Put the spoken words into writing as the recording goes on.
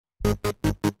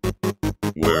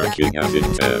Launching has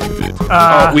intended.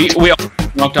 Oh, we all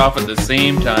knocked off at the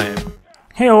same time.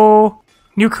 Hey-oh!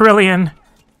 New Carillion.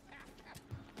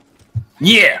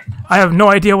 Yeah! I have no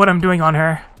idea what I'm doing on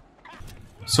her.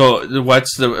 So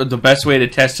what's the best way to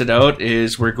test it out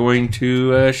is we're going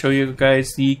to show you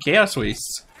guys the Chaos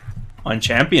Wastes on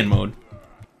Champion mode.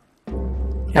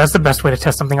 Yeah, that's the best way to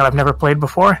test something that I've never played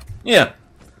before. Yeah.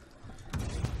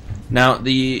 Now,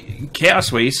 the Chaos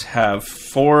Wastes have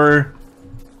 4...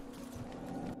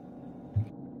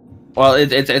 Well,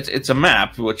 it's a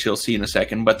map, which you'll see in a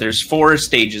second, but there's 4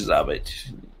 stages of it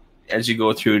as you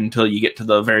go through until you get to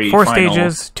the very 4 final...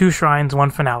 stages, 2 shrines,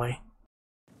 1 finale.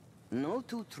 No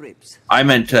 2 trips. I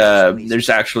meant there's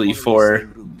actually 4...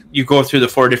 You go through the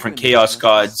 4 different Chaos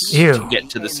Gods Ew. to get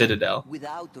to the Citadel.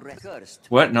 Without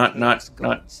What? Not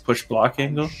push block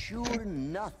angle? sure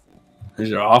nothing.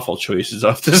 These are awful choices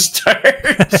off the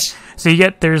start. So you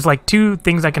get, there's like 2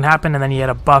 things that can happen, and then you get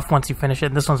a buff once you finish it,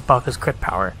 and this one's buff is crit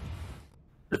power.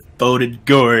 The Voted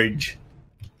Gorge.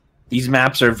 These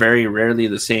maps are very rarely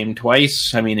the same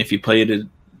twice. I mean, if you played it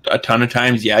a ton of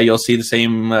times, yeah, you'll see the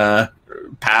same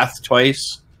path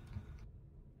twice.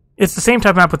 It's the same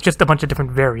type of map with just a bunch of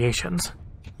different variations.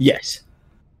 Yes.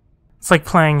 It's like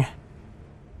playing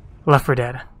Left 4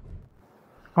 Dead.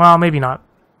 Well, maybe not.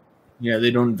 Yeah,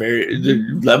 they don't vary.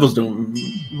 The levels don't...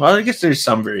 Well, I guess there's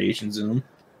some variations in them.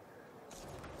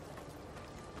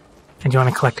 And you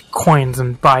want to collect coins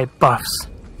and buy buffs.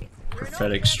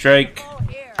 Prophetic Strike.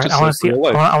 Alright, I want to see.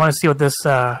 I want to see what this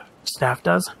staff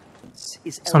does.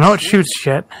 So now it shoots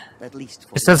shit. At least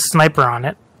for It says sniper on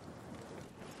it.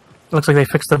 Looks like they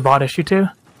fixed the bot issue too.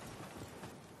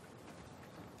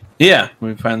 Yeah,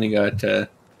 we finally got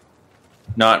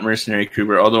not Mercenary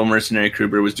Kruber, although Mercenary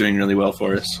Kruber was doing really well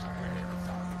for us.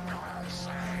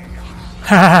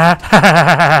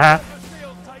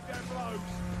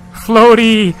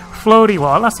 Floaty! Floaty!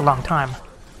 Well, it lasts a long time.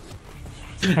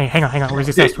 Hey, hang on. Where's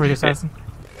the assassin? Where's the assassin?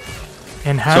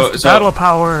 Enhanced battle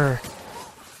power!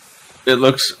 It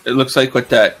looks like what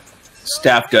that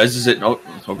staff does is it... Oh,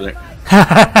 it's over there.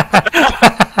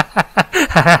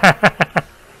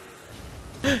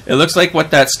 It looks like what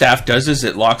that staff does is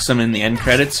it locks them in the end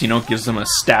credits, you know, gives them a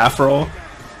staff roll.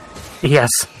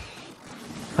 Yes.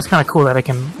 That's kind of cool that I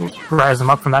can rise them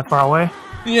up from that far away.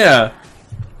 Yeah.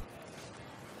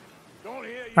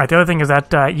 Alright, the other thing is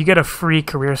that you get a free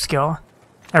career skill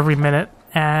every minute,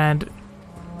 and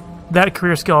that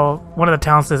career skill, one of the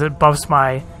talents is it buffs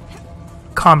my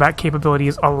combat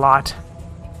capabilities a lot.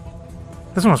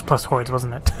 This one was plus hordes,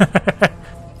 wasn't it?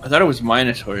 I thought it was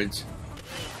minus hordes.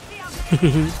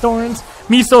 Thorns!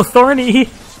 Me so thorny!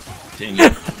 Dang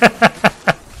it.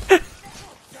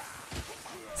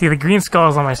 See, the green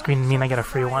skulls on my screen mean I get a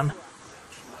free one.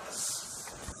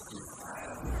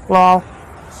 Lol.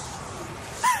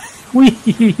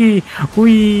 Wee!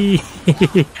 Wee!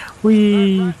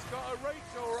 Wee!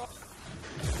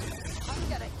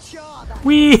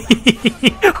 Wee!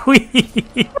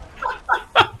 Wee!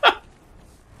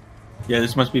 Yeah,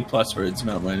 this must be plus words,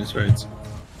 not minus words.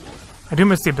 I do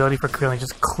miss the ability for Krillin to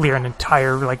just clear an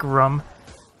entire, like, room.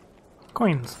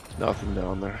 Coins. Nothing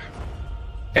down there.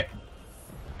 Okay.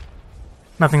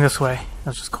 Nothing this way.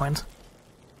 That's just coins.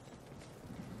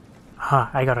 Huh,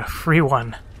 I got a free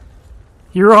one.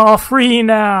 You're all free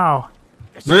now!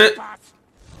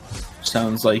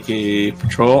 Sounds like a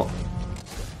patrol.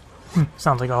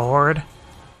 Sounds like a horde.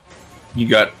 You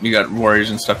got warriors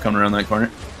and stuff coming around that corner.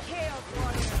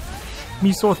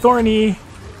 Me so thorny!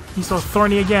 Me so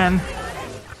thorny again.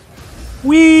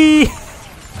 Wee! Hey,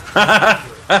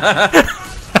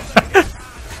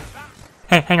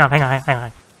 hang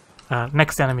on.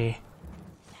 Next enemy.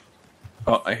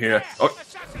 Oh, I hear it. Oh.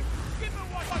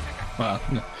 Wow,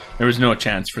 there was no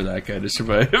chance for that guy to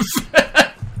survive.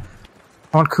 I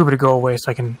want Kuba to go away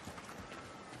so I can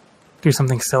do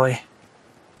something silly.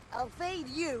 I'll fade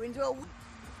you into a...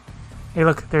 Hey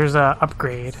look, there's a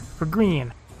upgrade for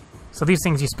green. So these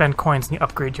things you spend coins and you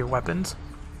upgrade your weapons.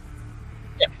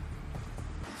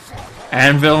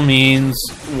 Anvil means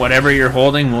whatever you're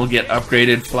holding will get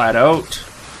upgraded flat out.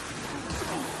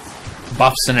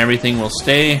 Buffs and everything will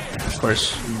stay. Of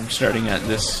course, starting at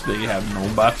this, they have no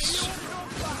buffs.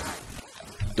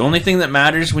 The only thing that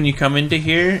matters when you come into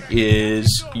here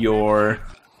is your...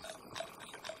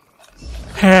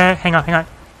 Hang on.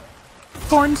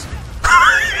 Thorns!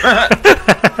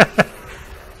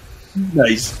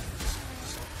 Nice.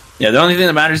 Yeah, the only thing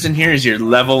that matters in here is your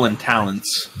level and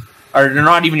talents. Or they're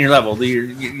not even your level,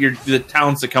 the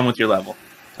talents that come with your level,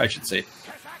 I should say.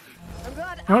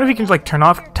 I wonder if you can like turn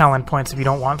off talent points if you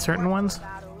don't want certain ones.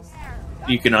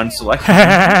 You can unselect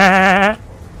them.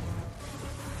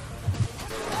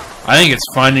 I think it's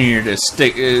funnier to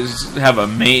have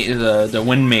the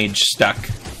wind mage stuck.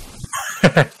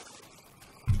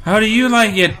 How do you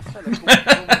like it?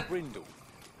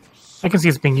 I can see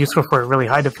it's being useful for a really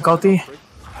high difficulty.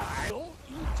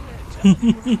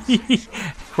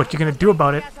 What you gonna do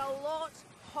about it?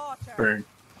 Burn.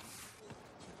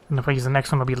 And if I use the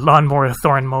next one, it'll be Lawnmower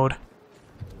Thorn mode.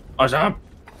 What's up?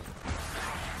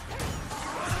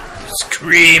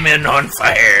 Screaming on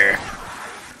fire.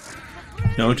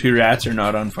 No two rats are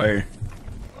not on fire.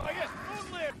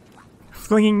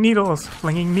 Flinging needles,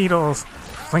 flinging needles,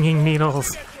 flinging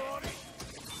needles.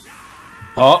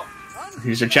 Oh,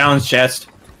 here's a challenge chest.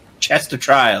 Chest of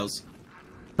trials.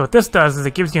 So what this does is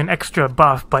it gives you an extra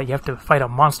buff, but you have to fight a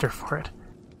monster for it.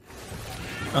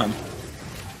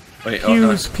 Wait,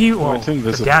 Fuse, I think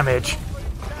the this is- damage.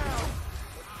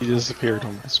 He disappeared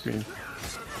on the screen.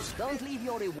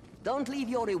 Don't leave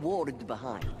your reward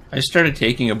behind. I started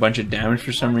taking a bunch of damage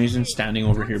for some reason, standing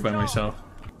over here by myself.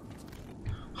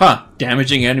 Huh,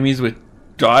 damaging enemies with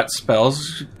dot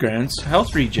spells grants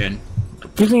health regen.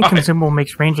 Using a consumable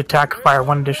makes range attack fire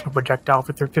one additional projectile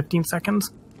for 15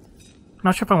 seconds.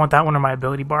 Not sure if I want that one or my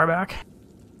ability bar back.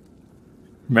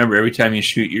 Remember, every time you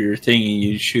shoot your thingy,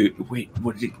 you shoot... Wait,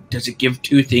 does it give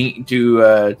two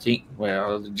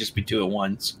well, it'll just be two at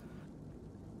once.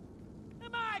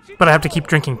 But I have to keep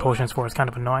drinking potions for it. It's kind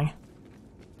of annoying.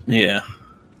 Yeah.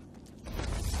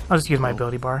 I'll just use my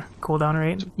ability bar. Cooldown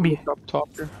rate. Up top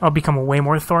here. I'll become way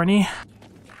more thorny.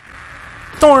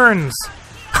 Thorns!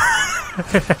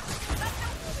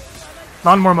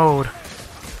 Lawnmower mode.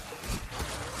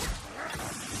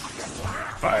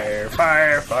 Fire,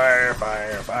 fire, fire,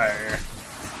 fire, fire.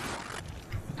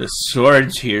 The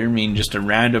swords here mean just a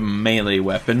random melee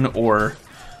weapon, or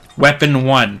weapon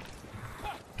 1.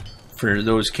 For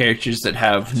those characters that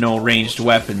have no ranged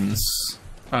weapons.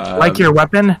 Like your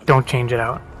weapon, don't change it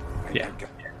out. Yeah.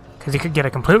 Because you could get a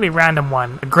completely random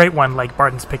one. A great one like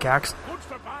Barton's pickaxe.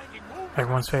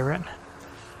 Everyone's favorite.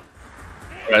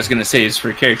 What I was going to say is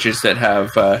for characters that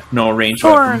have no ranged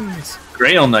weapons. Thorns!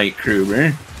 Grail Knight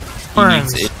Kruber.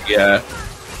 Thorns! He needs a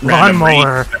random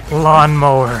Lawnmower! range.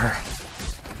 Lawnmower!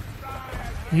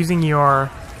 Using your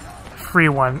free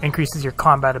one increases your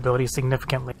combat ability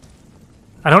significantly.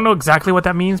 I don't know exactly what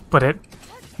that means, but it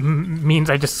means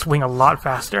I just swing a lot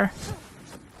faster.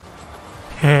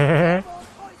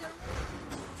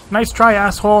 Nice try,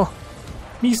 asshole!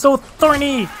 Me so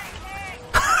thorny!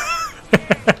 Okay,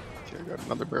 I got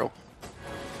another barrel.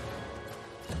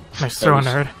 Nice throw,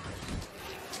 nerd.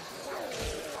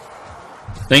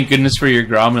 Thank goodness for your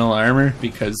Gromil armor,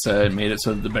 because it made it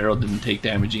so that the barrel didn't take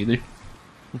damage either.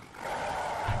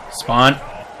 Spawn.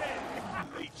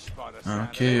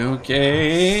 Okay,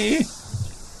 okay.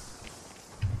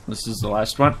 This is the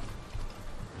last one.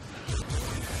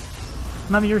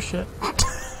 None of your shit.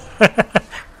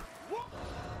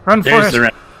 Run for There's it!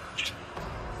 the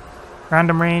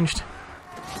Random ranged.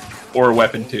 or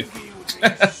weapon 2.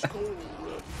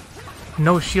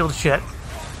 No shield shit.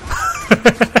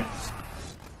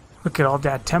 Look at all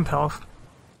that temp health.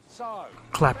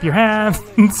 Clap your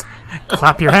hands.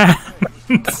 Clap your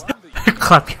hands.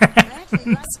 Clap your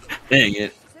hands. Dang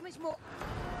it.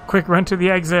 Quick run to the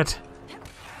exit.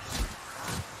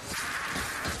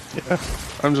 Yeah,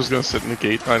 I'm just gonna sit in the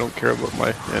gate. I don't care about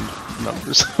my end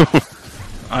numbers.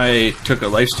 I took a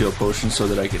lifesteal potion so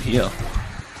that I could heal.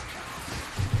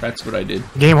 That's what I did.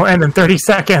 Game will end in 30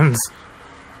 seconds.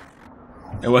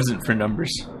 It wasn't for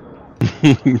numbers.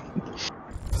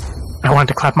 I wanted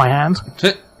to clap my hands.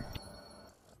 If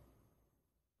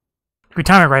we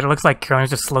time it right, it looks like Carolyn's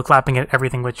just slow clapping at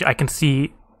everything, which I can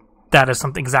see that as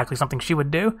exactly something she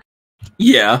would do.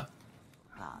 Yeah.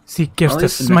 Seek gifts Well, to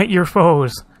listen, smite your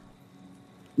foes. I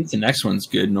think the next one's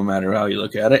good no matter how you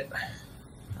look at it.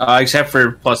 Except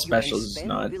for plus specials, it's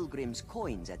not. Pilgrim's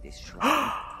coins at this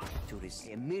shrine to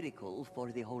receive a miracle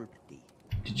for the whole party.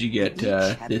 Did you get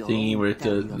the thingy with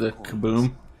the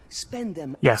kaboom? Spend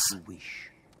them Yes. as you wish.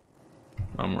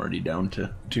 I'm already down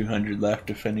to 200 left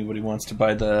if anybody wants to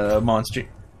buy the monster.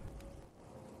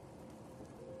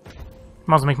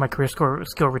 I'm also making my career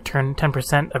skill return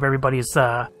 10% of everybody's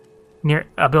near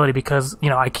ability because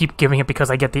I keep giving it because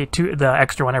I get the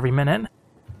extra one every minute.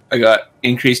 I got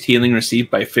increased healing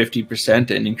received by 50%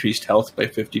 and increased health by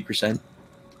 50%.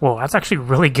 Whoa, that's actually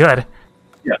really good.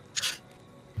 Yeah.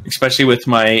 Especially with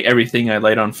my everything I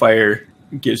light on fire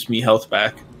gives me health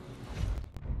back.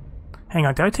 Hang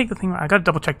on, did I take the thing? I gotta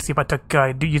double check to see if I took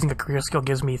using a career skill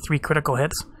gives me 3 critical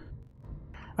hits.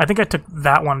 I think I took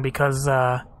that one because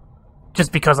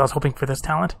just because I was hoping for this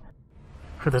talent,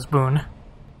 for this boon.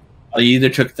 I either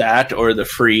took that or the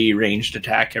free ranged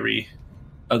attack every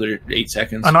other 8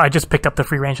 seconds. Oh no, I just picked up the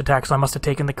free range attack, so I must have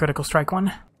taken the critical strike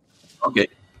one. Okay.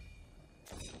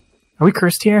 Are we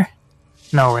cursed here?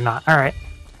 No, we're not. Alright.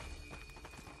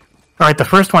 Alright, the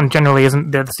first one generally isn't...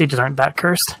 The stages aren't that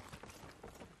cursed.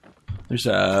 There's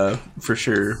for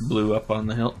sure blue up on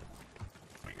the hill.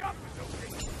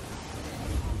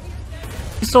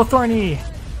 He's so thorny!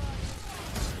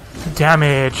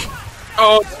 Damage!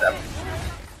 Oh!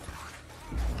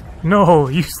 No,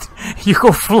 you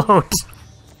go float!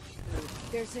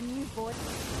 There's a new board.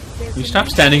 You stop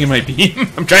standing in my beam.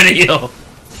 I'm trying to heal.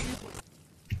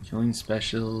 Killing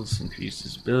specials,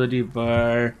 increases ability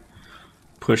bar,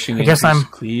 pushing. I guess I'm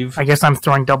cleave. I guess I'm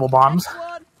throwing double bombs.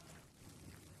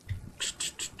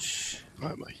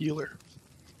 I'm a healer.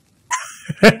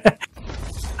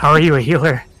 How are you a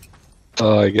healer?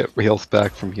 I get health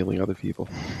back from healing other people.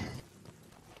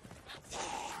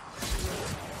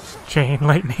 Chain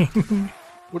lightning.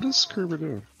 What is Kerber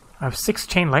doing? I have 6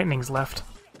 chain lightnings left.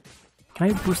 Can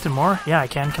I boost it more? Yeah, I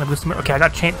can. Can I boost it more? Okay, I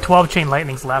got 12 chain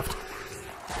lightnings left.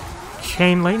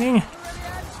 Chain lightning?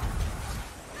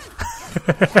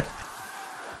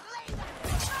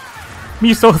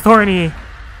 Me so thorny!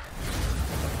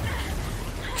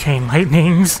 Chain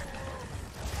lightnings.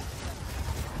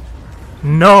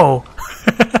 No!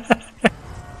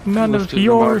 None of Lifted them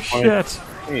your out by shit.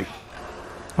 pain.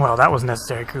 Well, that was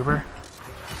necessary, Cooper.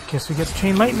 Guess we get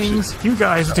chain lightnings. You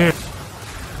guys did.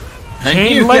 And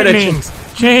Chain you get a lightnings!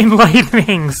 Chain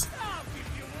lightnings!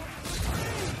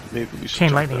 Maybe we should Chain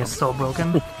jump lightning down. is so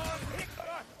broken.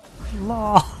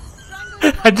 Lol.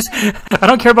 I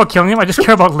don't care about killing them, I just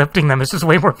care about lifting them. It's just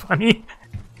way more funny.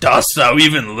 Dost thou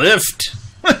even lift?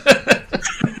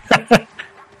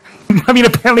 I mean,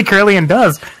 apparently Curlian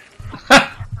does.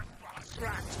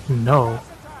 No.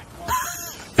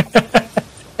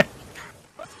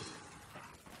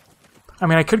 I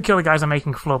mean, I could kill the guys I'm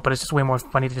making float, but it's just way more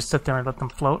funny to just sit there and let them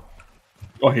float.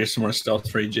 Oh, here's some more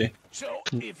stealth for you, Jay.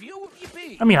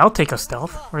 I mean, I'll take a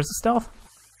stealth. Where's the stealth?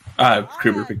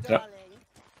 Kruber picked it up.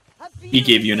 He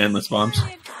gave you an endless bombs.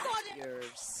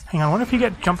 Hang on, I wonder if you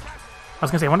get jumped... I was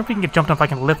gonna say, I wonder if you can get jumped up if I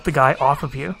can lift the guy off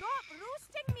of you.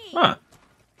 Huh.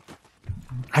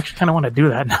 I actually kind of want to do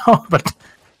that now, but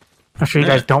I'm sure you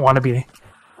guys don't want to be...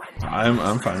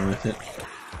 I'm fine with it.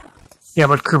 Yeah,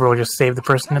 but Kruber will just save the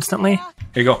person instantly.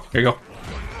 Here you go. Here you go.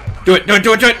 Do it. Do it.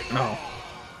 Do it. Do it. No.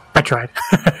 I tried.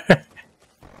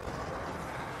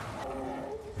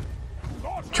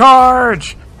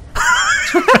 Charge!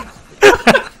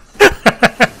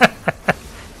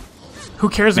 Who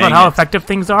cares about how effective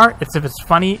things are? It's if it's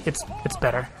funny, it's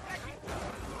better.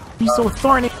 He's so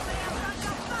thorny.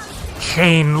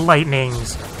 Chain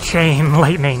lightnings. Chain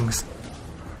lightnings.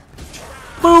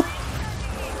 Boop!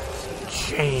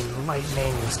 Chain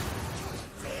lightnings.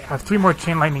 I have 3 more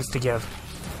chain lightnings to give.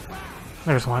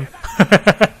 There's one.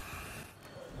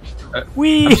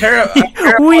 Wee!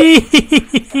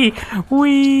 Wee!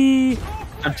 Wee!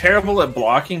 I'm terrible at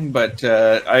blocking, but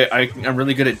I'm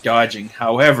really good at dodging.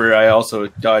 However, I also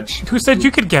dodge. Who said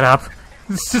you could get up?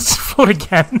 Just float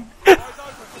again.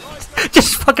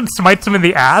 Just fucking smites him in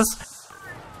the ass.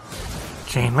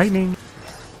 Chain lightning.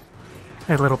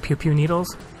 Hey, little pew pew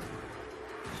needles.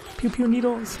 Pew pew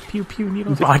needles. Pew pew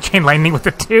needles. Oh, chain lightning with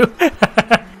it too.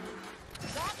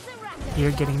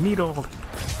 You're getting needled.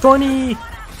 Thorny!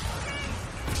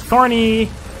 Thorny!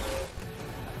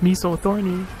 Me so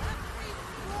thorny.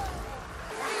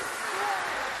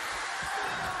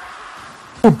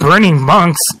 Oh, burning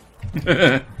monks!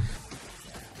 Did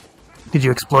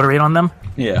you explodorate on them?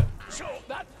 Yeah.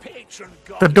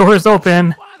 The door is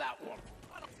open!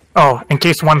 Oh, in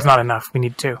case one's not enough, we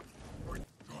need 2.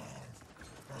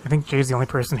 I think Jay's the only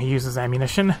person who uses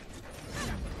ammunition.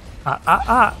 And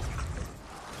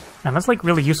that's like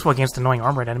really useful against annoying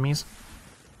armored enemies.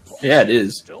 Yeah, it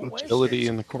is. Agility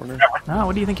in the corner. Oh,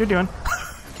 what do you think you're doing?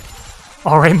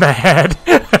 All right in the head.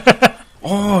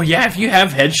 Oh yeah, if you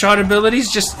have headshot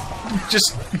abilities, just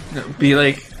be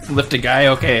like, lift a guy.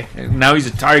 Okay, now he's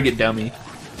a target dummy.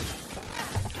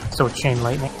 So chain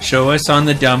lightning. Show us on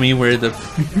the dummy where the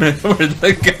where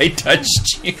the guy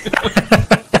touched you.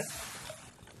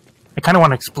 I kind of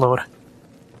want to explode,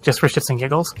 just for shits and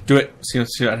giggles. Do it. See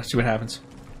what happens.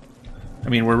 I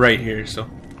mean, we're right here, so.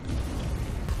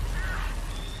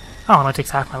 Oh, no, it takes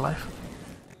half my life.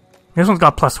 This one's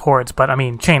got plus hordes, but I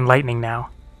mean, chain lightning now.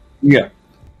 Yeah.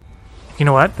 You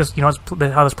know what? This, you know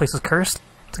how this place is cursed?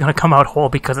 It's gonna come out whole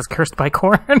because it's cursed by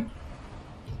corn.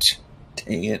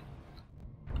 Dang it.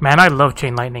 Man, I love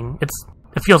chain lightning. It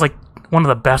feels like one of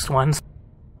the best ones.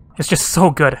 It's just so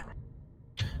good.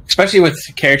 Especially with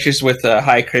characters with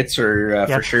high crits, or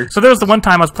for sure. So there was the one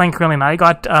time I was playing Curly, and I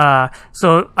got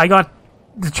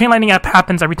the chain lightning app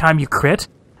happens every time you crit,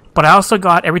 but I also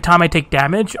got every time I take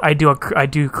damage, I do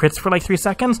crits for like 3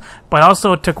 seconds. But I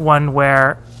also took one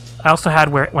where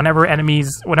whenever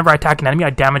I attack an enemy, I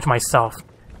damage myself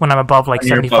when I'm above like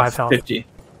 75 health. 50.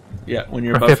 Yeah, when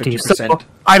you're above 50%. So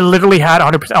I literally had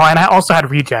 100%. Oh, and I also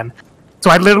had regen. So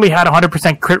I literally had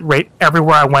 100% crit rate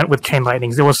everywhere I went with chain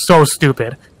lightnings. It was so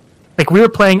stupid. Like, we were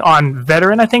playing on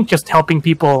veteran, I think, just helping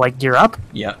people like gear up.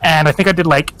 Yeah. And I think I did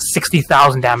like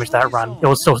 60,000 damage that run.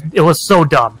 It was so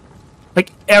dumb.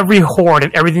 Like, every horde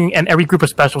and everything and every group of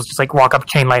specials just like walk up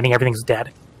chain lightning, everything's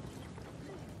dead.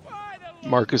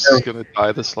 Marcus is gonna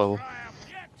die this level.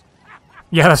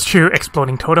 Yeah, that's true.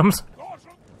 Exploding totems.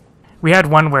 We had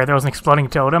one where there was an exploding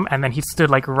totem, and then he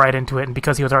stood like right into it, and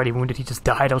because he was already wounded, he just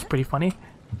died. That was pretty funny.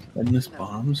 Endless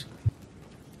bombs.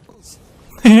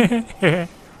 I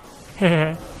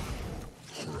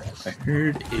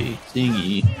heard a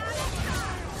thingy.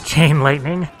 Chain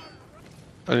lightning.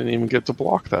 I didn't even get to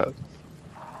block that.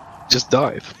 Just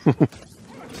dive.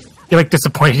 You're like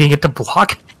disappointed you didn't get to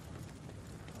block?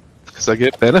 Because I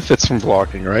get benefits from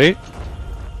blocking, right?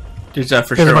 There's that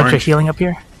for There's sure. a bunch Orange. of healing up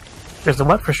here. There's the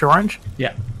what for sure orange?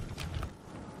 Yeah.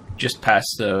 Just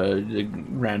past the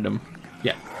random.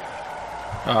 Yeah.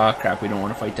 Oh crap, we don't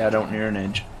want to fight that out near an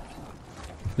edge.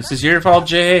 This is your fault,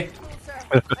 Jay.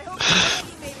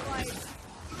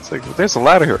 It's like, there's a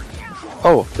ladder here.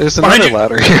 Oh, there's another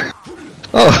ladder here.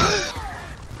 Oh.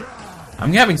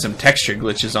 I'm having some texture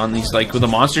glitches on these, like with the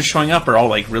monsters showing up are all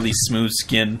like really smooth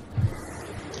skin.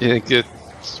 You think it?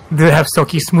 Do they have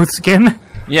silky smooth skin?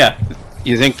 Yeah.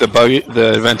 You think the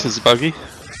event is buggy?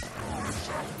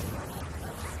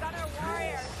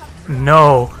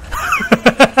 No.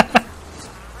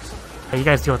 Hey, you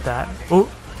guys deal with that. Oh,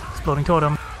 exploding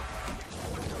totem.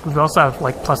 We also have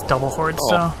like plus double hordes,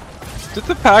 so. Did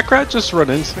the pack rat just run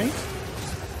into me?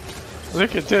 I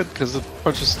think it did, because a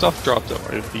bunch of stuff dropped at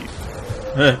my feet.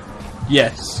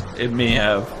 Yes, it may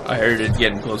have. I heard it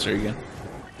getting closer again.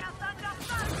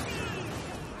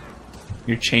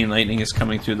 Your chain lightning is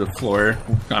coming through the floor.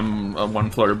 I'm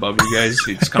one floor above you guys.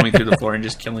 It's coming through the floor and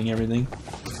just killing everything.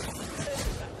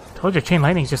 Told you, chain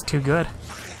lightning's just too good.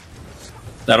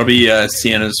 That'll be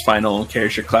Sienna's final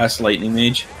character class, Lightning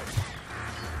Mage.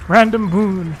 Random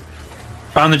boon.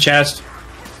 Found the chest.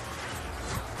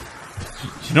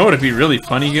 You know what would be really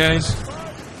funny, guys?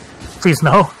 Please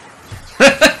no.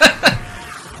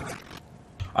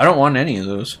 I don't want any of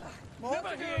those.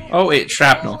 Oh wait,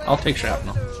 shrapnel. I'll take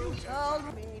shrapnel.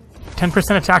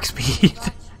 10% attack speed.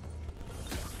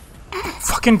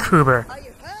 Fucking Kruber.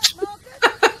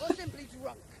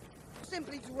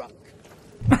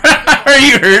 Are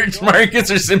you hurt, Marcus,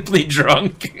 or simply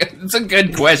drunk? It's a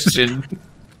good question.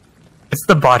 It's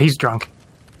the body's drunk.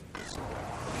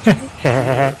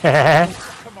 I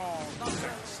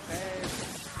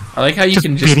like how you Just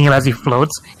can just beating him as he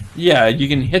floats. yeah, you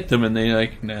can hit them and they're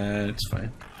like, nah, it's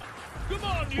fine.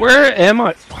 Where am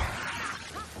I?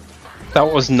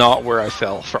 That was not where I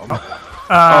fell from.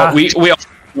 Oh, we all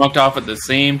walked off at the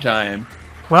same time.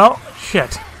 Well,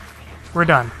 shit. We're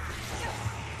done.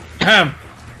 I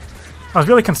was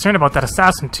really concerned about that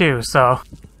assassin too, so.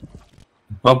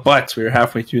 Well, butts, we were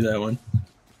halfway through that one.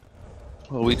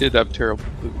 Well, we did have terrible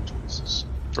loot choices.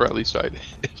 Or at least I did.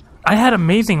 I had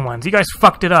amazing ones. You guys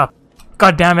fucked it up.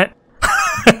 God damn it.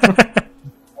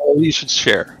 Well, we should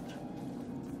share.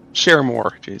 Share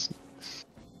more, Jason.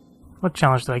 What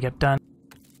challenge did I get done?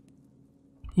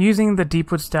 Using the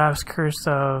Deepwood Staff's curse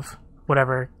of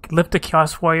whatever. Lift a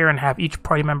Chaos Warrior and have each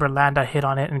party member land a hit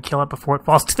on it and kill it before it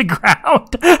falls to the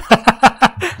ground.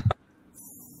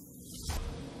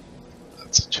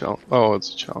 That's a challenge. Oh,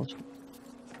 it's a challenge.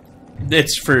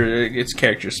 It's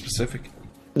character specific.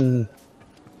 When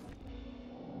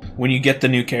you get the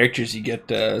new characters, you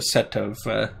get a set of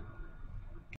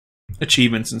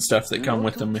achievements and stuff that come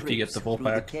with them if you get the full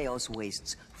pack. I've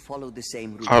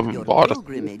bought a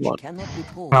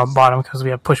Well, bottom because we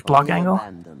have push block angle.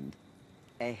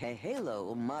 I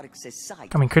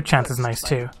mean, crit chance is nice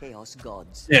too.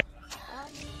 Yeah.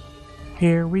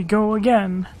 Here we go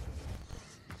again.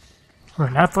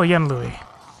 Renathal Yenlui.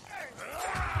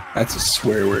 That's a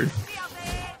swear word.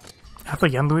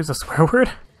 Renathal Yenlui is a swear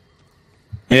word?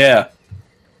 Yeah.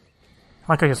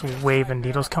 I like how just wave and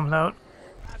needles comes out.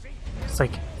 It's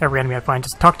like every enemy I find,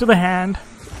 just talk to the hand.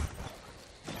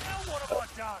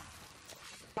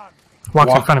 Walk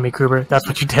in front of me, Kruber. That's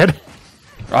what you did.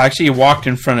 Actually, he walked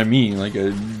in front of me like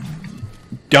a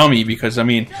dummy because, I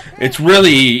mean, it's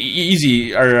really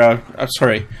easy, or,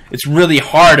 sorry, it's really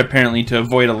hard, apparently, to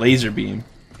avoid a laser beam.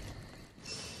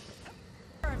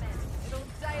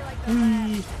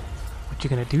 What you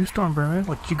gonna do, Storm Vermin?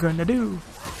 What you gonna do?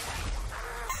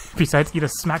 Besides, eat a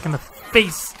smack in the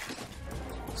face.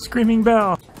 Screaming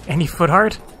bell. Any foot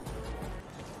heart?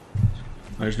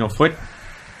 There's no foot. It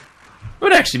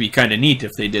would actually be kind of neat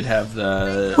if they did have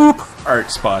the Poop.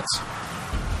 art spots.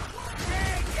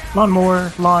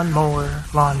 Lawnmower, lawnmower,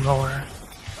 lawnmower.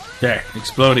 There,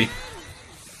 explodey.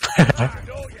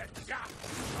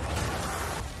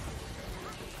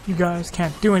 You guys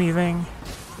can't do anything.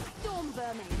 Storm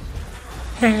vermin.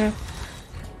 Heh.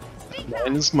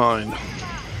 Mine is mine.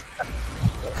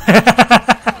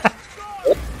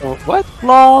 Oh, what?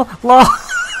 Lol, lol.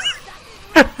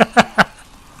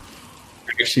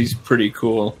 She's pretty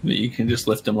cool that you can just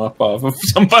lift them up off of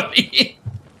somebody.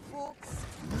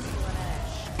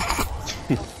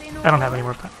 I don't have any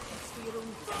more.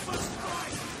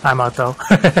 I'm out though.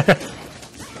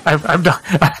 I've done.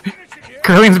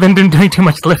 Curling's been doing too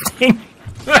much lifting.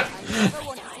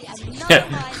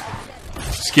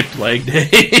 Skipped leg day.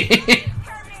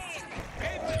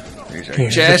 There's our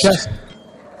Here's the chest. chest.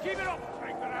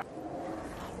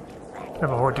 I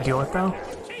have a horde to deal with though.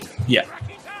 Yeah.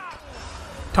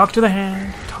 Talk to the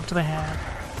hand. Talk to the hand.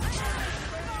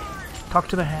 Talk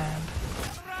to the hand.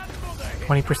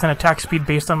 20% attack speed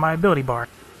based on my ability bar.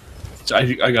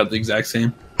 I got the exact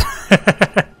same.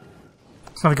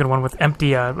 It's another good one with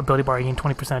empty ability bar. You gain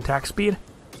 20% attack speed.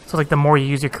 So like the more you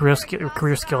use your career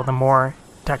skill, the more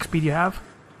attack speed you have.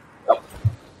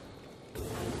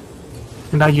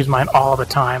 And I use mine all the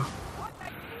time.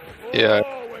 Yeah,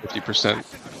 50%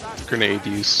 grenade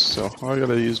use, so I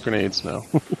gotta use grenades now.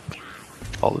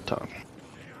 All the time.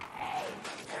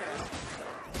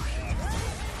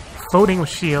 Floating with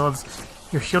shields.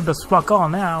 Your shield does fuck all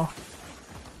now.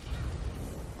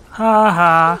 Ha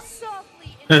ha.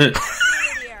 Softly.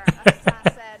 Here,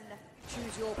 assassin.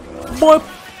 Choose your Boop.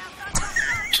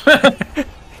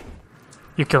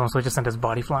 You kill him, so he just sent his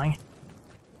body flying.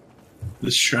 The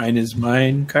shrine is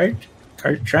mine. Cart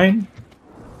shrine?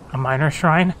 A minor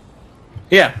shrine.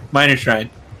 Yeah, minor shrine.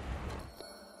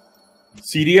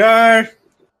 CDR!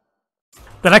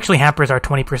 That actually hampers our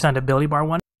 20% ability bar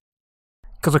one.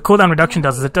 Because what cooldown reduction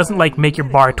does is it doesn't like make your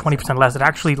bar 20% less. It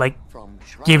actually like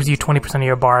gives you 20% of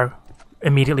your bar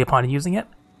immediately upon using it.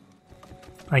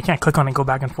 I can't click on it and go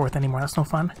back and forth anymore. That's no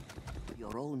fun.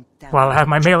 Your own While I have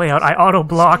my melee out, I auto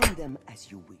block. Spend them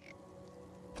as you wish.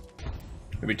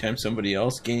 Every time somebody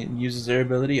else uses their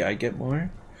ability, I get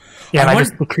more. Yeah, and I I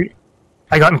just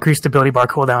I got increased ability bar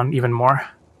cooldown even more.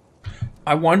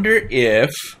 I wonder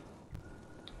if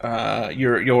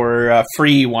your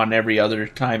free one every other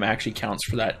time actually counts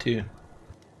for that too.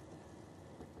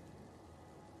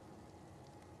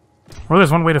 Well,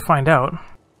 there's one way to find out.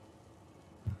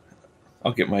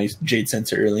 I'll get my Jade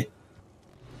Sensor early.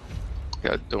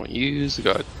 Got don't use,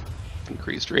 got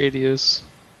increased radius.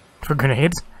 For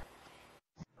grenades.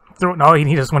 All you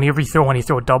need is whenever you throw one, you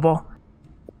throw a double.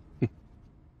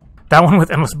 That one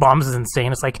with endless bombs is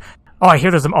insane. It's like, oh, I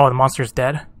hear there's the monster's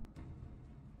dead.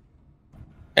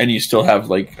 And you still have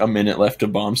like a minute left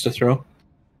of bombs to throw.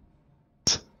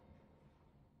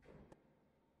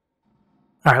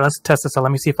 All right, let's test this out.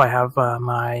 Let me see if I have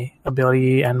my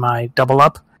ability and my double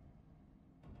up.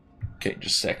 Okay,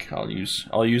 just a sec. I'll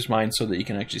use mine so that you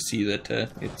can actually see that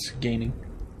it's gaining.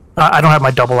 I don't have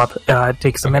my double up. It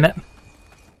takes a minute.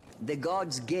 The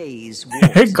god's gaze.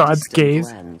 God's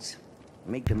gaze. Lands.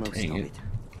 Make the most Dang of it.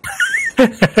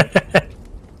 it.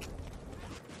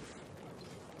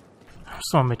 I'm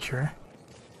so mature.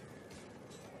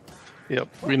 Yep,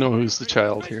 we know who's the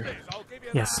child here.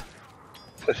 Yes.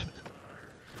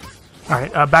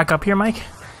 Alright, back up here, Mike.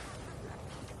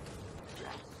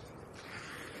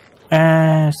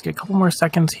 And just get a couple more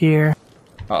seconds here.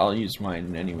 I'll use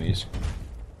mine anyways.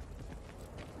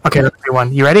 Okay, that's the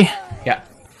one. You ready? Yeah.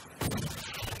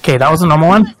 Okay, that was a normal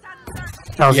one.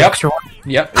 That was the extra one.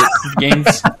 Yep, it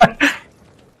gains.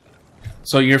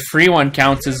 So your free one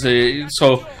counts as a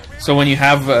so when you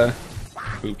have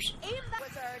oops.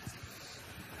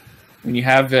 When you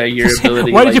have your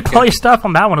ability. Why did you pull all your stuff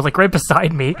on that one? It was like right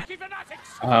beside me.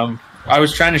 I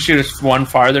was trying to shoot us one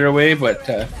farther away, but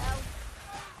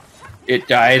it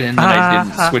died, and then I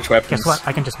didn't switch weapons. Guess what?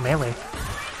 I can just melee.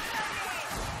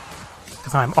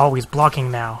 Because I'm always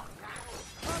blocking now.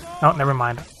 Oh, never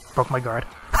mind. Broke my guard.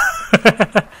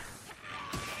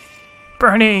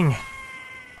 Burning!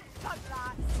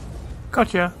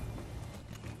 Gotcha.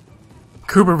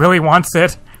 Kuba really wants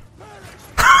it.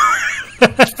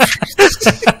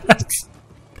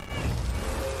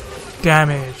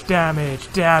 Damage,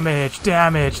 damage, damage,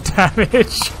 damage,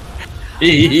 damage.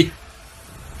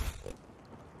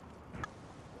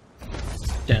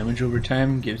 Damage over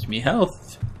time gives me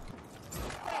health.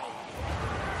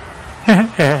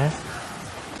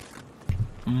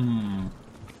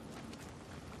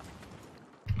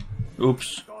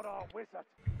 Oops.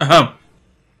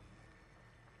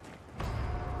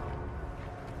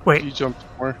 Wait, You jumped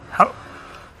more. how?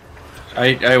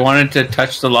 I wanted to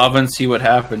touch the lava and see what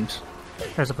happened.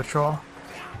 There's a patrol.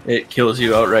 It kills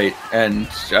you outright, and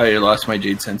I lost my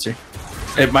jade sensor.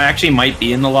 It might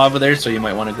be in the lava there, so you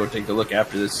might want to go take a look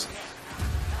after this.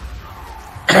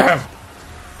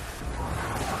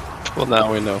 Well,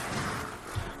 now we know.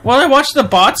 Well, I watched the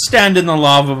bot stand in the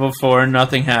lava before, and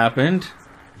nothing happened.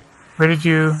 Where did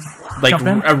you Like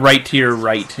jump in? right to your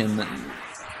right in the.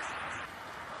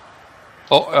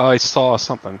 Oh, I saw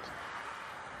something.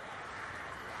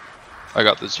 I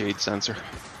got the jade sensor.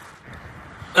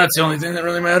 That's the only thing that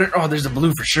really mattered. Oh, there's a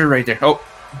blue for sure right there. Oh,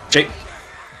 Jake.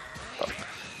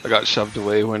 I got shoved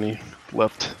away when he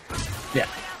left. Yeah.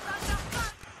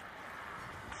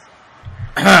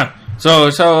 So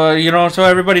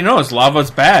everybody knows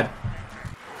lava's bad.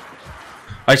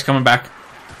 Ice coming back.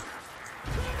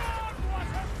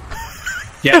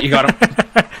 Yeah, you got him.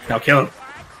 Now kill him.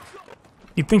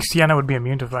 You'd think Sienna would be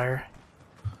immune to fire.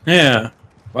 Yeah.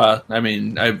 Well, I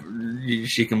mean,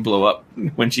 she can blow up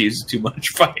when she uses too much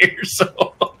fire.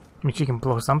 So I mean, she can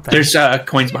blow something. there's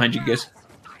coins behind you guys.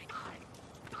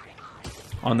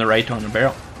 On the right, on the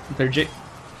barrel. There, Jake.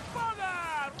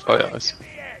 Oh yeah, I see.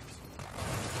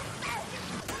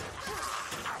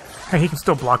 Hey, he can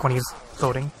still block when he's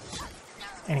floating.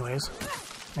 Anyways,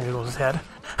 there goes his head.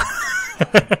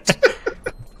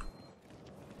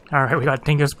 Alright, we got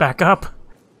Dingus back up.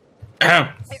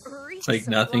 It's like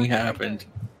nothing happened.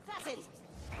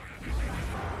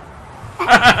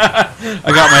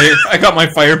 I got my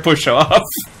fire push off.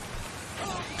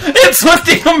 It's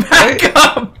lifting him back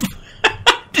up.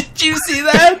 Did you see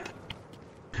that?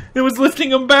 It was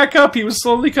lifting him back up. He was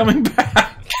slowly coming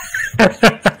back.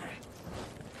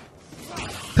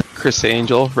 Chris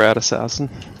Angel, Rat Assassin.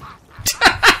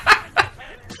 I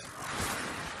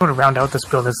want to round out this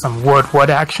build as some wood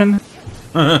action.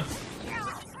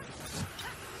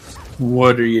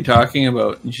 What are you talking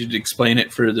about? You should explain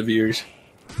it for the viewers.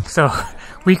 So,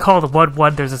 we call the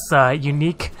wood. There's this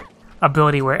unique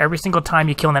ability where every single time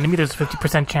you kill an enemy, there's a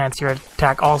 50% chance your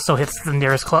attack also hits the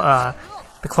nearest, the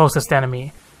closest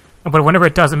enemy. But whenever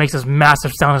it does, it makes this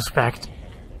massive sound effect.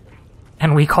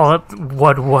 And we call it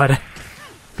wood.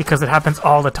 Because it happens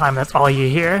all the time, that's all you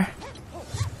hear.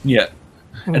 Yeah.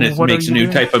 And it What makes are a you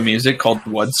new doing? type of music called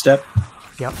Wood Step.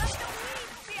 Yep.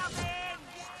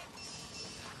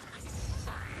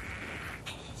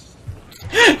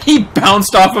 He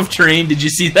bounced off of terrain. Did you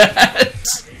see that?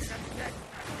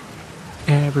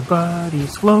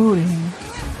 Everybody's floating.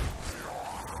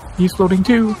 He's floating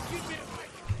too.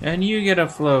 And you get a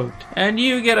float. And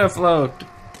you get a float.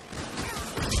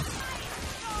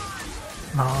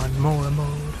 Lawnmower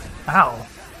mode. Ow.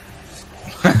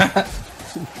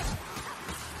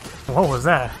 What was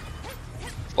that?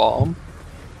 Bomb.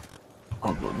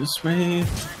 I'll go this way.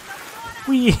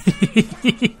 Wee.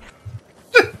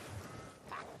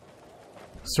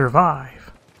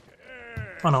 Survive.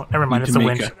 Oh no, never mind, it's a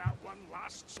winch.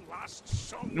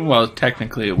 Well,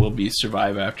 technically it will be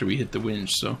survive after we hit the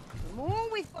winch, so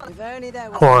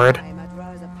Horde.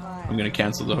 I'm gonna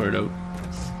cancel the horde out.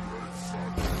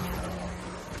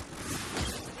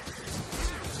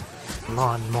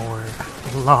 Lawnmower.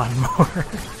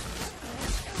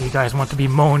 You guys want to be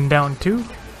mown down too?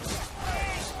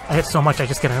 I hit so much I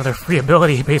just get another free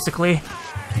ability, basically.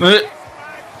 I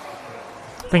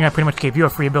think I pretty much gave you a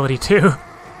free ability too.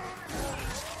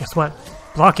 Guess what?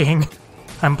 Blocking.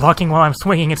 I'm blocking while I'm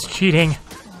swinging, it's cheating.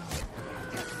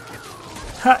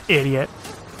 Ha, idiot.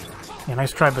 Yeah,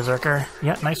 nice try, Berserker.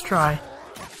 Yeah, nice try.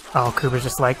 Oh, Kuber's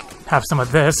just like, have some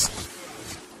of this.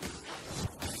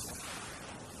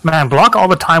 Man, block all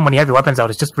the time when you have your weapons out.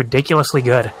 It's just ridiculously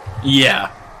good. Yeah.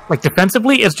 Like,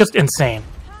 defensively, it's just insane.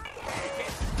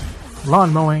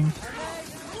 Lawn mowing.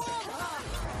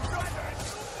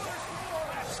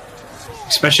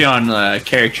 Especially on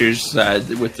characters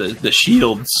with the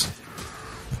shields.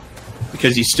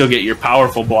 Because you still get your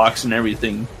powerful blocks and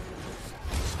everything.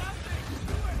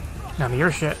 None of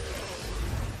your shit.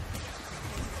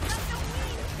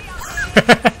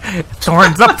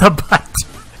 Thorns up the butt.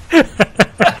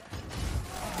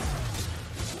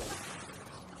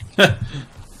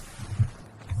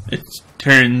 It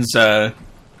turns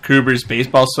Kruber's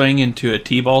baseball swing into a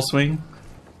T-ball swing.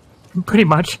 Pretty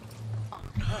much.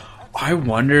 I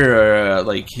wonder,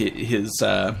 like, his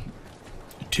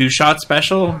two-shot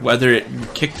special, whether it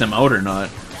kicked them out or not.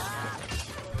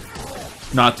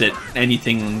 Not that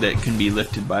anything that can be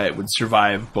lifted by it would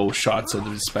survive both shots of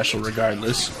the special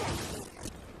regardless.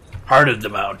 Heart of the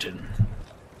Mountain.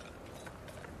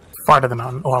 part of the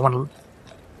mountain. Oh, I want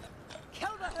Kill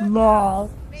the to... hood. Lol.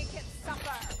 Make it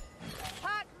suffer.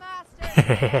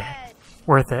 Packmaster dead.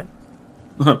 Worth it.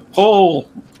 Hole!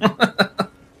 Yay,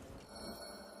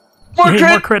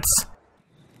 more crits.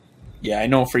 Yeah, I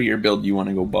know for your build you want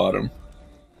to go bottom.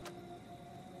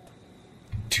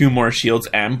 2 more shields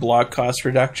and block cost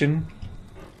reduction.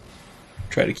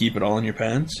 Try to keep it all in your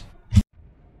pants.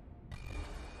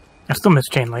 I still miss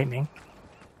Chain Lightning.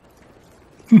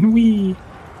 Wee.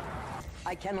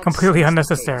 I cannot Completely sense the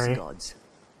unnecessary. chaos gods.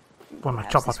 Well, I'm gonna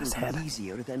Perhaps chop off this his will be head.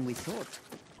 easier than we thought.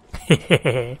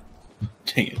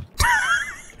 Dang it.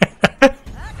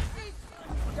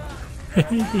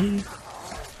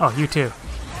 Oh, you too.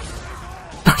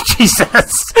 Oh,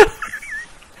 Jesus!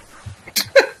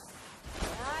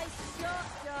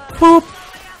 Boop!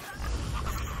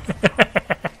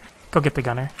 Go get the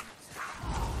gunner.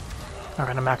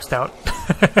 Alright, I'm maxed out.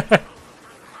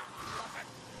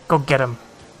 Go get him.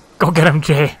 Go get him,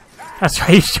 Jay. That's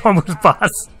right, show him who's boss.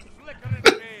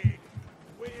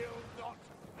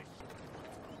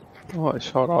 Oh, I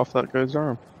shot off that guy's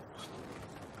arm.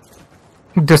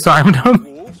 Disarmed him.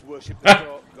 Wolves worship the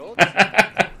dark gods.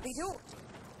 They don't.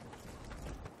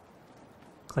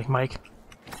 Like Mike.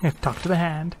 Talk to the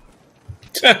hand.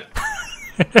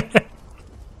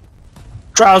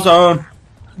 Trial zone!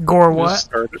 Gore Just what?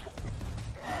 started.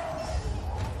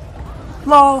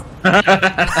 LOL!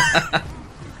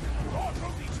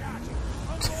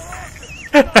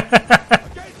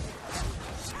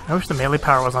 I wish the melee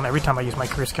power was on every time I use my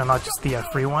career skill, not just the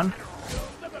free one.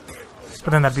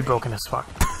 But then that'd be broken as fuck.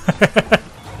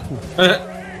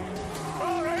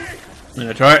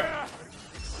 Minotaur.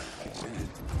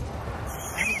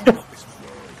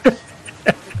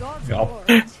 Yup.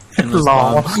 Endless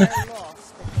LOL. bombs.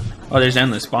 Oh, there's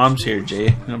endless bombs here,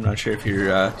 Jay. I'm not sure if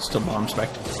you're still bomb spec.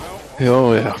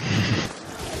 Oh, yeah.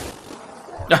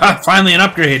 Finally an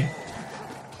upgrade!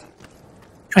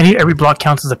 I need every block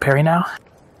counts as a parry now.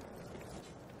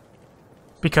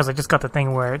 Because I just got the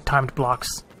thing where it timed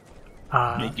blocks.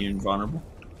 Make you invulnerable.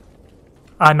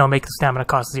 No, make the stamina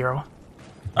cost 0.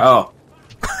 Oh.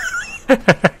 Oh,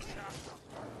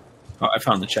 I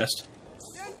found the chest.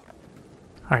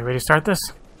 Alright, ready to start this?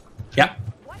 Yeah.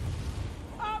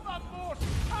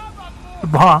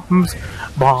 Bombs.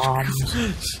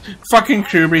 Bombs. Fucking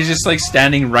Kruber's just like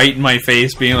standing right in my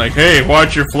face being like, hey,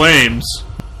 watch your flames.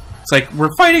 It's like,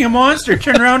 we're fighting a monster,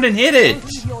 turn around and hit it!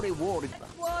 Your reward.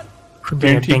 For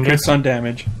being a Guaranteed dingus. crits on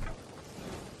damage.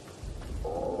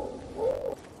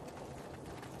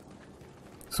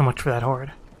 So much for that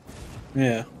horde.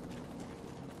 Yeah.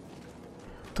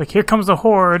 It's like, here comes the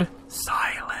horde.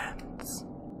 Silence.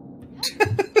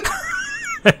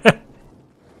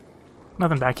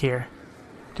 Nothing back here.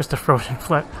 Just a frozen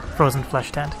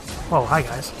flesh tent. Whoa, hi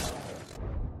guys.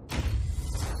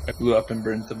 I blew up and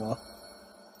burned them all.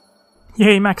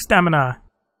 Yay, max stamina.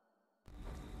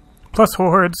 Plus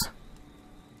hordes.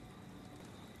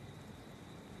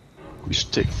 We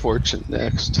should take Fortune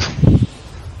next.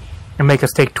 And make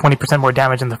us take 20% more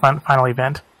damage in the final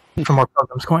event. For more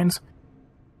Pilgrim's coins.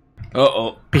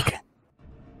 Uh-oh.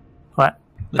 What?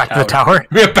 Back to the tower?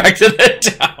 We're back to the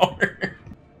tower.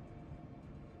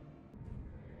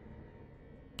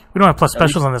 We don't have plus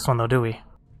specials on this one though, do we?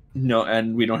 No,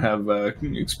 and we don't have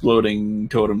exploding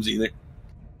totems either.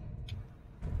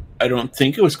 I don't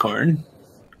think it was Karn.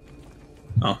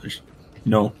 Oh, there's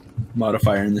no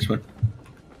modifier in this one.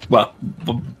 Well,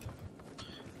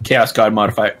 Chaos God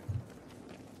modifier.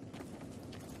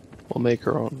 We'll make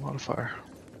our own modifier.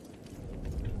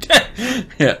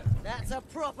 Yeah. That's a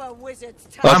proper wizard's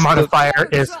Our tower. modifier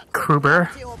is Kruber.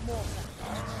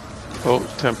 Oh,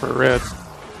 temper red.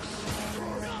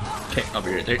 Okay, I'll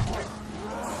be right there.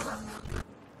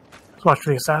 Let's watch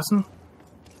for the assassin.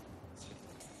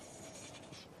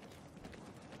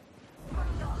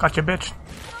 Gotcha, bitch. Stop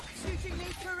shooting me,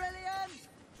 Carillion!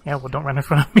 Yeah, well, don't run in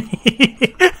front of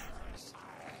me. That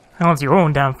was your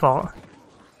own damn fault.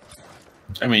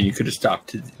 I mean, you could have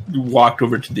stopped, walked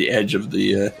over to the edge of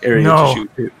the area No. to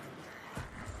shoot too.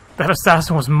 That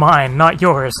assassin was mine, not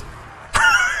yours.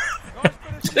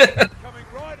 Coming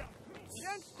right up.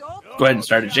 Stop! Go ahead and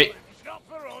start it, Jake. Not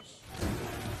for us.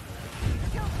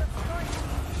 Kill the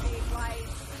Thorny,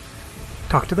 wise.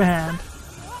 Talk to the hand.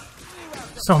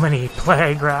 So many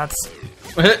plague rats.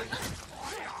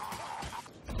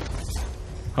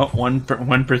 Oh, one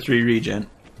per 3 regen.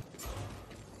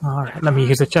 Alright, let me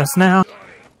use the chest now.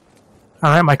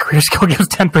 Alright, my career skill gives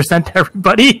 10% to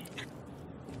everybody.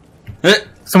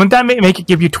 So would that make it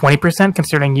give you 20%,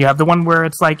 considering you have the one where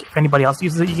it's like, if anybody else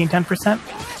uses it, you gain 10%?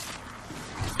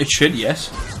 It should,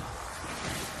 yes.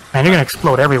 Man, you're gonna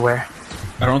explode everywhere.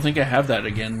 I don't think I have that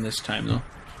again this time, though.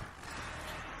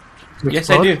 Yes,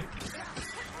 explode? I do.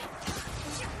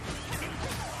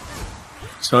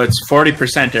 So it's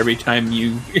 40% every time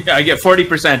you... I get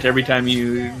 40% every time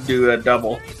you do a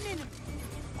double.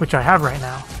 Which I have right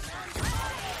now.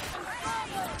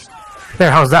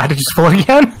 There, how's that? Did you explode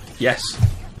again? Yes.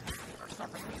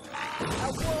 A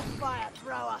warfire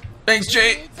thrower. Thanks,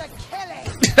 Jay. Needs a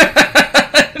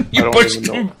killing. You I don't pushed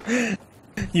even him.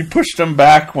 You pushed him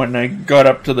back when I got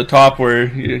up to the top where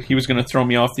he was going to throw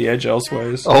me off the edge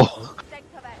elsewise. Oh, Think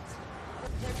of it.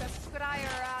 There's a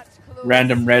scryer out close.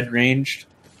 Random red ranged.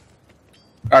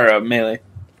 Or melee.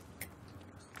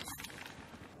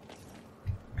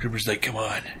 Cooper's like, come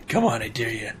on, I dare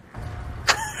you.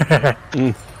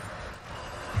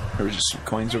 There was just some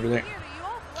coins over there.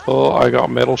 oh, I got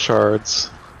metal shards.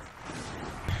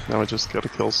 Now I just gotta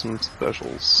kill some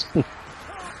specials.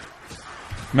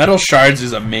 Metal shards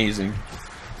is amazing.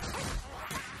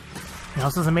 You know,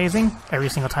 this is amazing. Every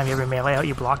single time you have your melee out,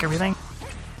 you block everything.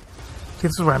 See,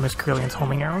 this is where I miss Carillian's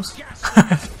homing arrows.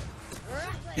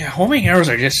 Yeah, homing arrows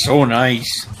are just so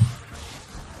nice.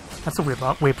 That's a weird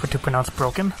way to pronounce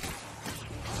broken.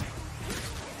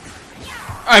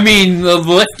 I mean, the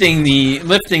lifting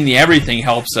the everything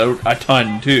helps out a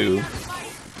ton too.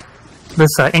 This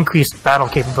increased battle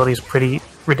capability is pretty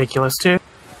ridiculous too.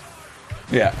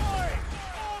 Yeah.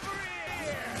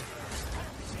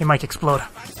 He might explode.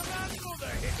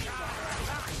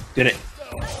 Did it?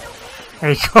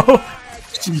 There you go.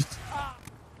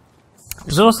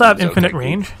 Does it also have infinite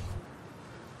range?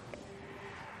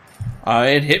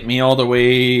 It hit me all the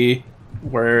way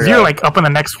where... You're like up on the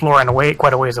next floor and away,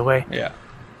 quite a ways away. Yeah.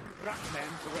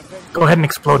 Go ahead and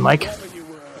explode, Mike.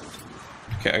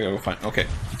 Okay, I gotta go find... Okay,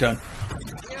 done.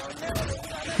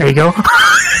 There you go.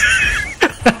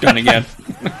 Done again.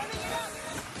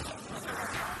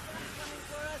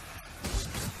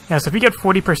 Yeah, so if you get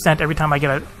 40% every time I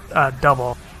get a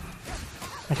double,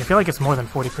 like I feel like it's more than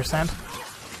 40%.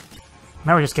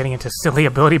 Now we're just getting into silly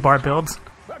ability bar builds.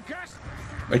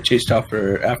 I chased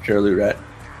after a loot rat.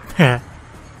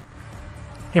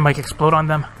 Hey, Mike, explode on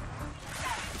them.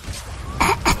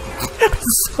 This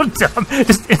is so dumb.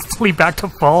 Just instantly back to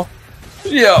full.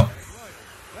 Yeah.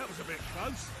 That was a bit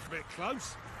close. A bit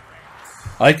close.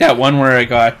 I like that one where I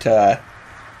got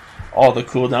all the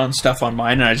cooldown stuff on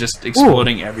mine and I was just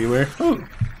exploding everywhere. Ooh.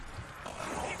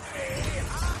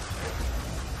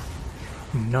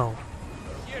 No.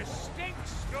 You stink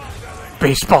stronger than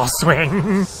Baseball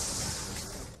swing.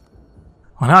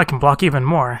 Well, now I can block even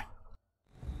more.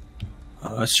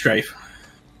 Strife.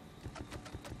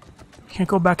 Can't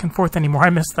go back and forth anymore. I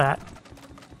missed that.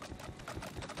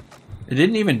 It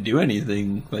didn't even do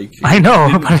anything. Like I know,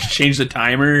 it didn't but- change the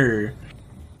timer. Or...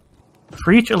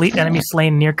 For each elite enemy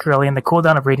slain near Carillion, the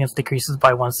cooldown of Radiance decreases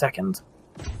by 1 second.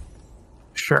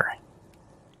 Sure.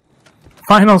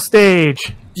 Final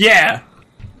stage! Yeah.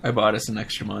 I bought us an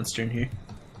extra monster in here.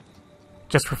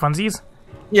 Just for funsies?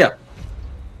 Yeah.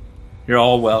 You're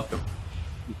all welcome.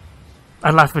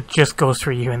 I laugh if it just goes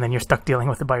for you and then you're stuck dealing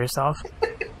with it by yourself.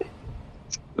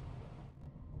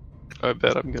 I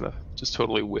bet I'm gonna just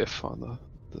totally whiff on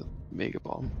the Mega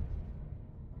Bomb.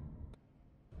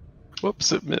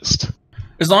 Whoops, it missed.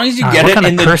 As long as you get what it kind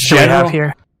in of the curse do we general... have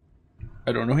here?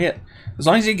 I don't know yet. As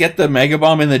long as you get the Mega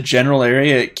Bomb in the general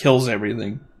area, it kills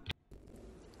everything.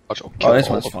 Watch, I'll Oh, kill this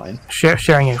all one's of them. fine.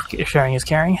 Sharing is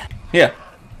caring. Yeah.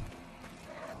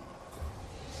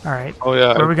 Alright. Oh yeah.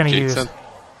 What are we gonna Jade use? sen-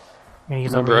 We're gonna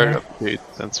use Remember, over I here. got the Jade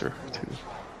sensor too.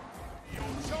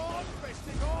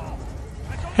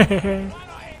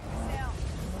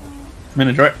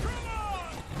 Minotaur.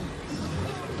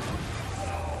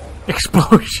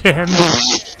 Explosion!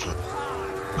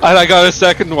 And I got a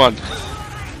second one.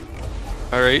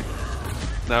 All right.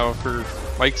 Now for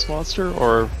Mike's monster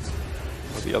or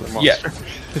the other monster?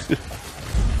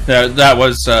 Yeah. That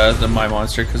was my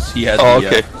monster because he had Oh, the...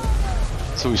 okay.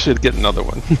 So we should get another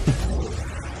one.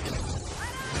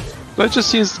 Let's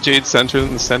just use the Jade Center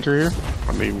in the center here.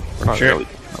 I mean, we're not Sure. really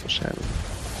that much damage.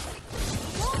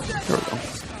 There we go.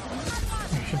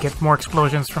 You should get more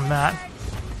explosions from that.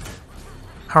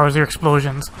 How is your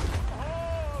explosions?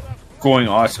 Going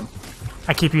awesome.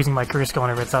 I keep using my career skill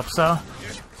whenever it's up, so...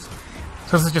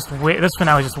 So this is just this for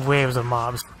now is just waves of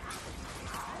mobs.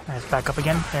 Alright, back up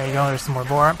again. There you go, there's some more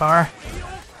bar.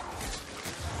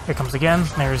 Here it comes again,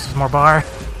 there's some more bar.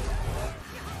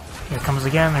 Here it comes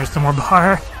again, there's some more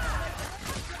bar.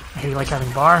 I hear you like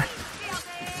having bar.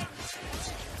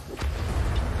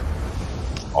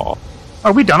 Oh,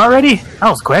 Are we done already? That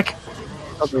was quick.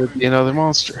 there would be another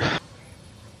monster.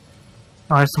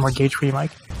 Oh, there's some more gauge for you,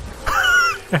 Mike.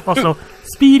 Also,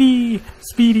 speedy!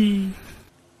 Speedy!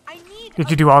 Did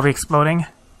you do all the exploding?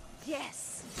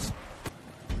 Yes.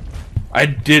 I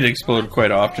did explode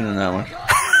quite often in that one.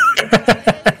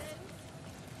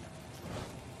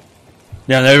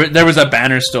 Yeah, there was a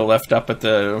banner still left up at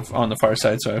on the far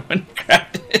side, so I went and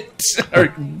grabbed it or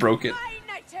broke it. Fine,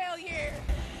 I tell you.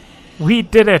 We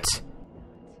did it!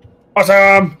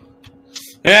 Awesome!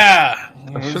 Yeah,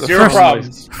 zero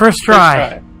problems. First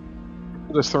try.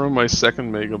 I just thrown my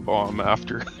second mega bomb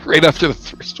right after the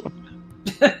first one.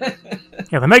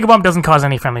 Yeah, the Mega Bomb doesn't cause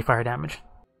any friendly fire damage.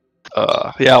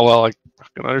 Yeah, well, I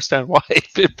can understand why.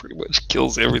 It pretty much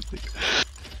kills everything.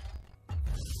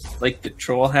 Like the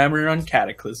troll hammer on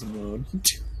Cataclysm mode.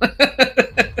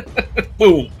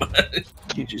 Boom!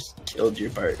 You just killed your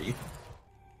party.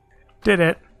 Did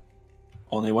it.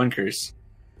 Only one curse.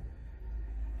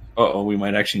 Uh-oh, we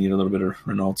might actually need a little bit of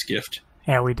Renault's gift.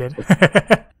 Yeah, we did.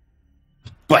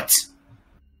 But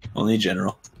only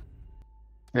general.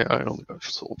 Yeah, I only got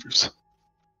soldiers.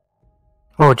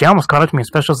 Oh, Jay almost caught up to me in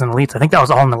specials and elites. I think that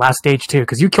was all in the last stage, too,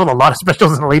 because you killed a lot of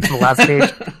specials and elites in the last stage.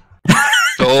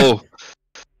 Oh.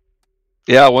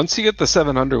 Yeah, once you get the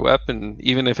 700 weapon,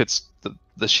 even if it's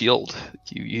the shield,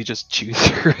 you just chew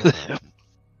through them.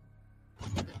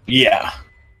 Yeah.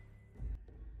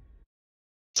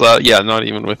 So, yeah, not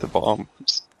even with the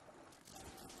bombs.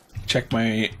 Check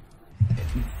my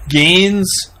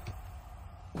gains.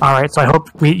 Alright, so I hope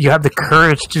you have the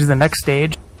courage to do the next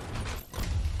stage.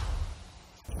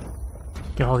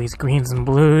 Get all these greens and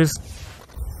blues.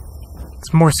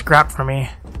 It's more scrap for me.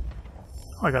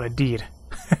 Oh, I got a deed.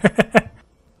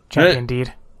 Champion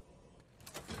deed.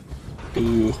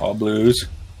 Ooh, all blues.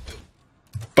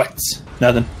 But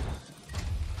nothing.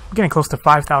 I'm getting close to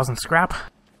 5,000 scrap.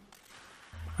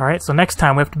 Alright, so next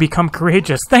time we have to become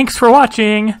courageous. Thanks for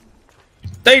watching!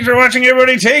 Thanks for watching,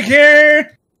 everybody. Take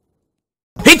care!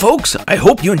 Hey folks, I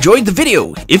hope you enjoyed the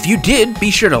video. If you did, be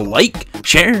sure to like,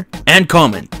 share, and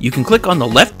comment. You can click on the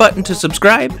left button to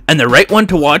subscribe, and the right one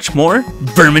to watch more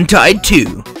Vermintide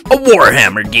 2, a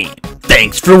Warhammer game.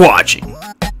 Thanks for watching.